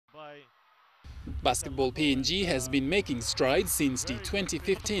Basketball PNG has been making strides since the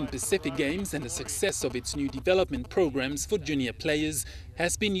 2015 Pacific Games, and the success of its new development programs for junior players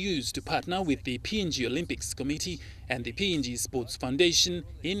has been used to partner with the PNG Olympics Committee and the PNG Sports Foundation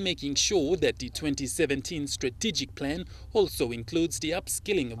in making sure that the 2017 strategic plan also includes the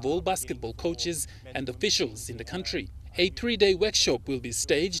upskilling of all basketball coaches and officials in the country. A 3-day workshop will be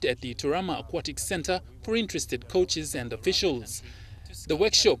staged at the Turama Aquatic Center for interested coaches and officials. The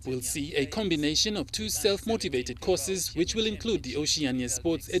workshop will see a combination of two self-motivated courses, which will include the Oceania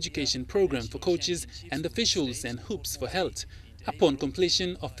Sports Education Program for coaches and officials and Hoops for Health. Upon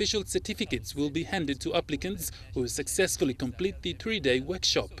completion, official certificates will be handed to applicants who successfully complete the 3-day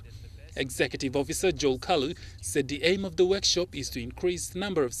workshop. Executive Officer Joel Kalu said the aim of the workshop is to increase the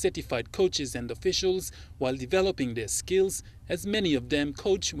number of certified coaches and officials while developing their skills, as many of them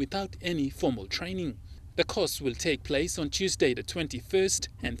coach without any formal training. The course will take place on Tuesday the 21st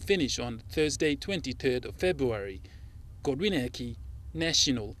and finish on Thursday 23rd of February. Godwin Eki,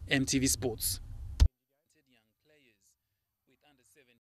 National EMTV Sports.